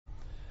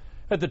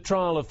At the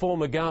trial of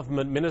former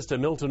government minister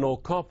Milton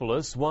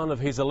Orkopoulos, one of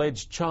his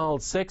alleged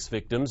child sex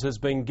victims has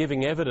been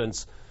giving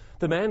evidence.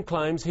 The man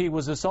claims he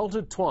was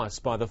assaulted twice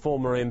by the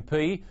former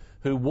MP,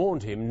 who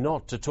warned him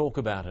not to talk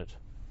about it.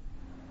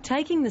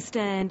 Taking the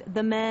stand,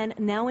 the man,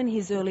 now in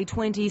his early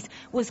 20s,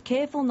 was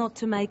careful not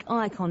to make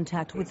eye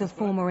contact with the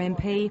former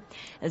MP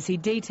as he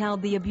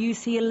detailed the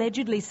abuse he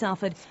allegedly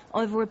suffered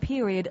over a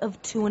period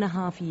of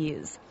 2.5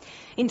 years.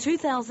 In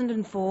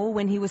 2004,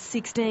 when he was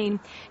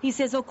 16, he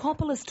says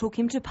Orkopoulos took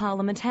him to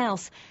Parliament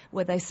House,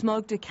 where they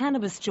smoked a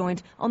cannabis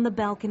joint on the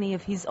balcony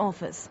of his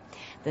office.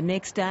 The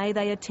next day,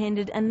 they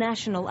attended a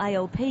national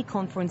ALP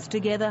conference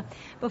together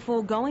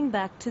before going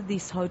back to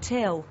this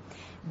hotel.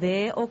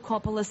 There,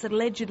 Orkopoulos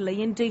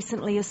allegedly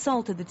indecently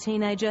assaulted the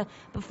teenager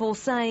before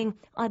saying,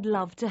 "I'd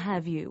love to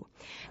have you."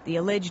 The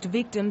alleged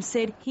victim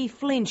said he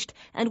flinched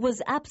and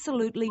was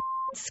absolutely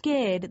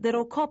scared that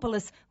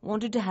Orkopoulos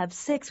wanted to have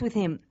sex with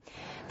him.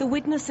 The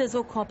witness says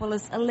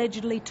Orkopoulos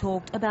allegedly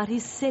talked about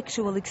his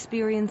sexual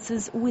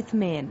experiences with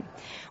men.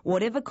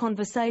 Whatever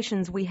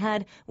conversations we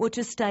had were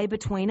to stay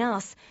between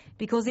us,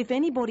 because if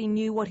anybody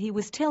knew what he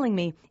was telling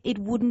me, it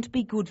wouldn't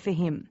be good for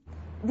him.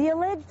 The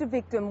alleged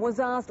victim was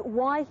asked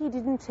why he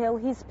didn't tell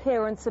his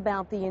parents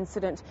about the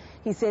incident.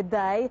 He said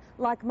they,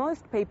 like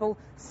most people,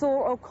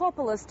 saw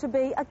Orkopoulos to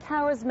be a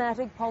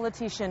charismatic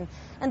politician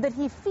and that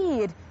he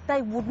feared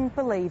they wouldn't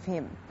believe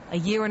him. A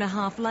year and a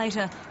half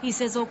later, he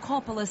says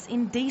Orkopoulos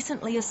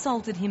indecently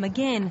assaulted him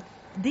again,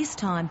 this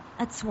time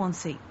at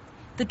Swansea.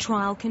 The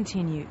trial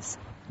continues.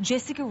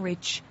 Jessica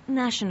Rich,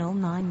 National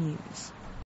 9 News.